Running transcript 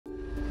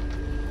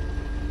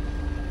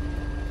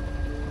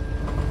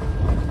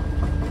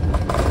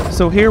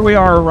So here we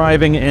are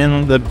arriving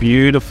in the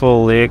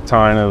beautiful lake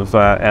town of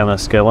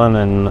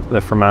Enniskillen in the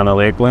Fermanagh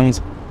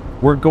Lakelands.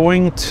 We're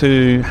going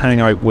to hang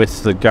out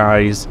with the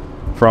guys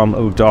from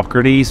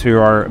O'Doherty's, who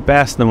are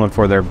best known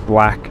for their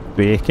black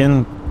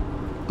bacon.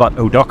 But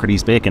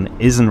O'Doherty's bacon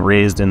isn't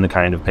raised in the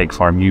kind of pig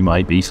farm you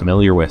might be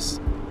familiar with.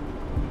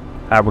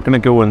 We're going to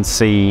go and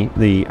see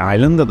the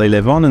island that they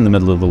live on in the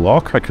middle of the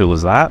loch. How cool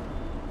is that?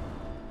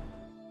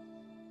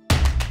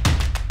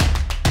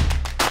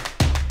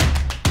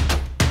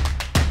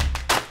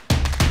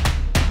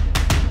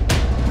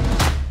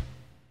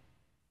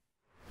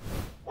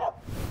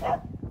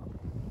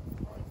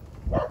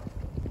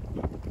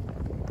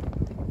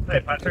 Hey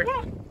Patrick.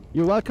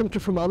 You're welcome to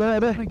Fermanagh,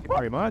 Eddie. Thank you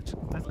very much.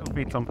 Let's go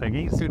feed some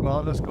piggies. Good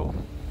man, let's go.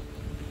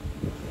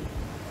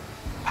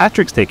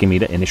 Patrick's taking me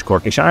to Inish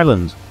Corkish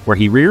Island, where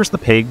he rears the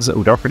pigs that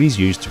O'Doherty's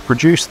use to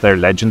produce their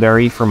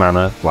legendary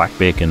Fermanagh black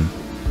bacon.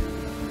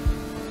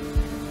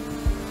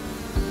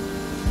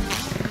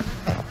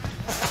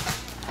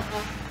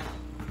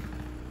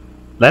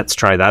 Let's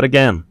try that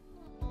again.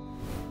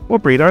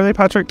 What breed are they,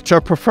 Patrick? It's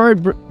our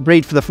preferred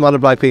breed for the Fermanagh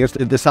black bacon is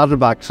the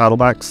saddlebacks.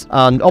 Saddlebacks.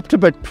 And up to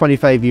about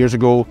 25 years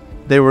ago,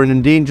 they were an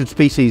endangered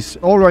species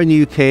all around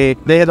the UK.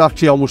 They had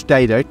actually almost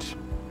died out.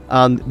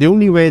 And the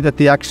only way that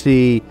they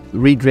actually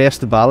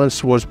redressed the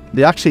balance was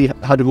they actually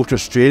had to go to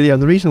Australia.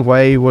 And the reason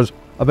why was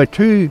about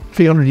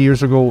 200-300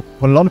 years ago,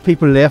 when a lot of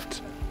people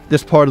left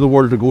this part of the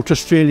world to go to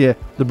Australia,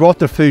 they brought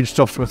their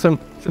foodstuffs with them.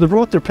 So they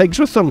brought their pigs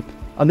with them.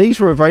 And these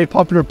were a very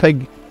popular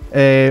pig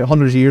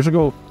hundreds of years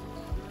ago.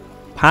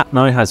 Pat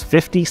now has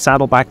 50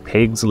 saddleback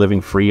pigs living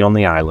free on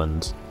the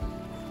island.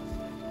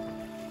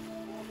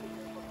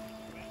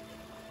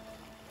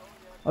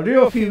 I'll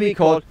do a few wee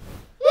calls.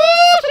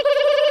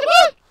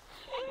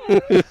 How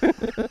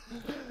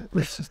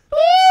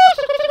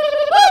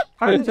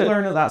did you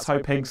learn that that's how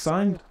pigs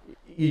sound?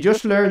 You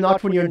just learn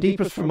that when you're in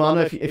deepest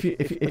Fermanagh. If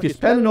you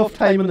spend enough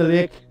time in the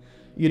lake,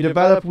 you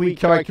develop wee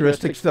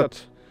characteristics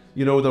that,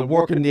 you know, that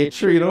work in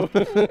nature, you know.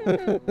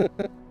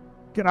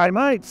 G'day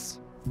mates.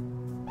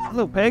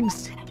 Hello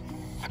pigs.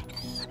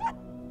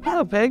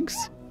 Hello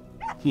pigs.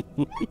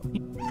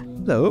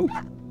 Hello.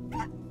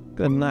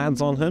 Good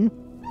nads on him.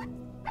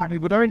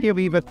 But aren't you a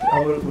wee bit...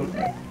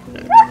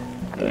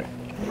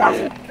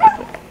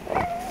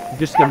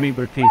 Just a wee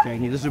bit of feed.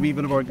 This is a wee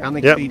bit of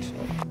organic feed.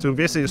 So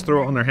basically just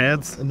throw it on their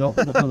heads? No.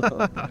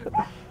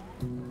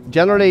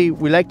 Generally,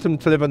 we like them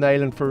to live on the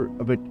island for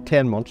about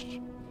 10 months.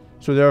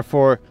 So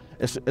therefore,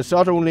 it's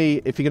not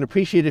only, if you can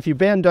appreciate, if you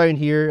bend down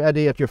here,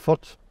 Eddie, at your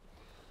foot,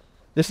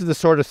 this is the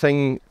sort of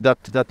thing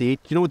that they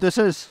eat. You know what this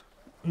is?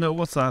 No,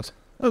 what's that?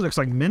 That looks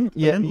like mint.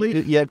 Yeah, mint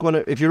leaf. yeah.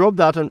 If you rub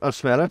that and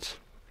smell it.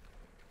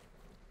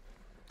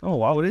 Oh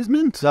wow, it is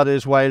mint. That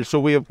is wild. So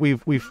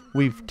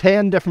we've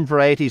 10 different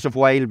varieties of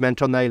wild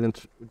mint on the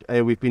island.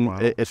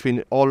 It's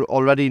been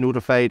already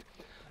notified,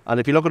 and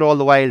if you look at all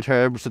the wild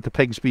herbs that the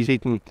pigs be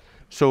eating,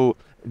 so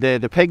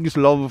the pigs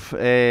love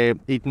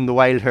eating the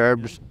wild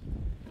herbs.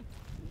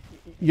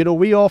 You know,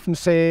 we often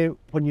say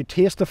when you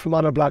taste the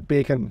Fermanagh black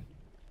bacon,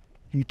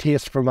 you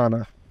taste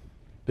Fermanagh,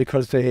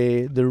 because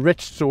the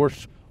rich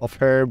source of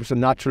herbs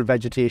and natural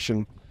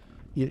vegetation,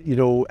 you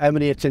know,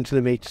 emanates into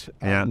the meat,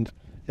 and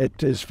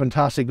it is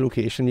fantastic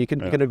location. You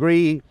can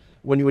agree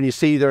when you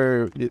see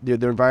their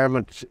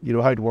environment, you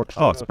know how it works.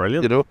 Oh, it's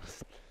brilliant. You know,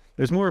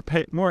 there's more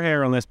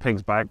hair on this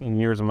pig's back than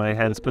yours and my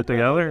heads put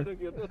together.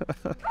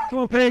 Come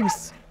on,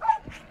 pigs.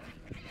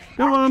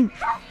 Come on.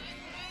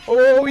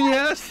 Oh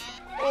yes.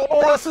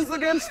 Oh, this is the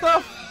good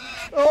stuff.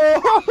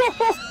 Oh,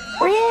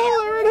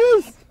 there it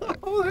is.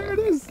 Oh, there it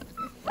is.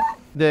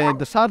 The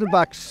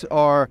saddlebacks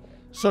are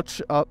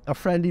such a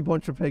friendly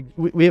bunch of pigs.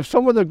 We have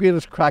some of the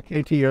greatest crack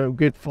out here,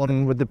 great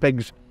fun with the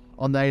pigs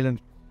on the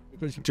island.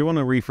 Do you want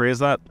to rephrase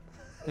that?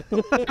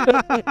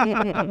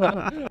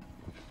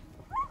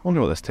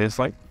 Wonder what this tastes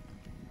like.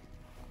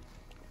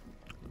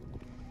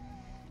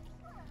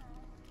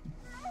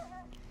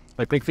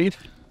 Like pig feed?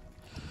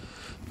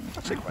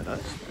 That's quite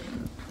nice.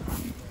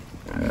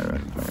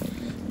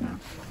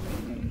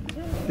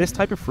 This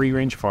type of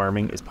free-range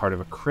farming is part of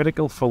a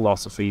critical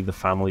philosophy the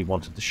family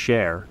wanted to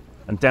share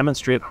and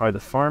demonstrate how the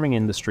farming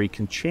industry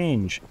can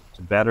change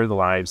to better the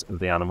lives of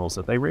the animals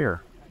that they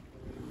rear.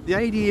 The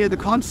idea, the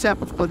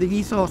concept, or the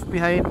ethos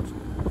behind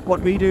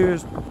what we do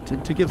is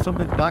to give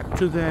something back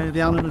to the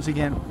animals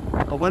again.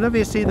 But whenever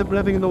you see them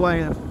living in the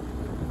wild,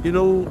 you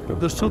know,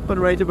 there's something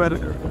right about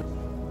it.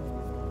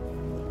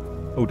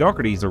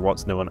 O'Doherty's are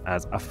what's known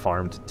as a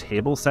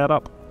farm-to-table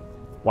setup.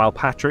 While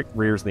Patrick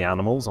rears the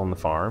animals on the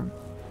farm,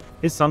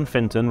 his son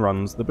Fintan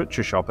runs the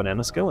butcher shop in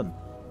Enniskillen.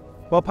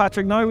 Well,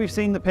 Patrick, now we've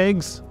seen the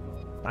pigs,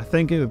 I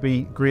think it would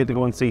be great to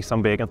go and see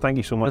some bacon. Thank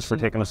you so much for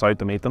taking us out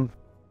to meet them.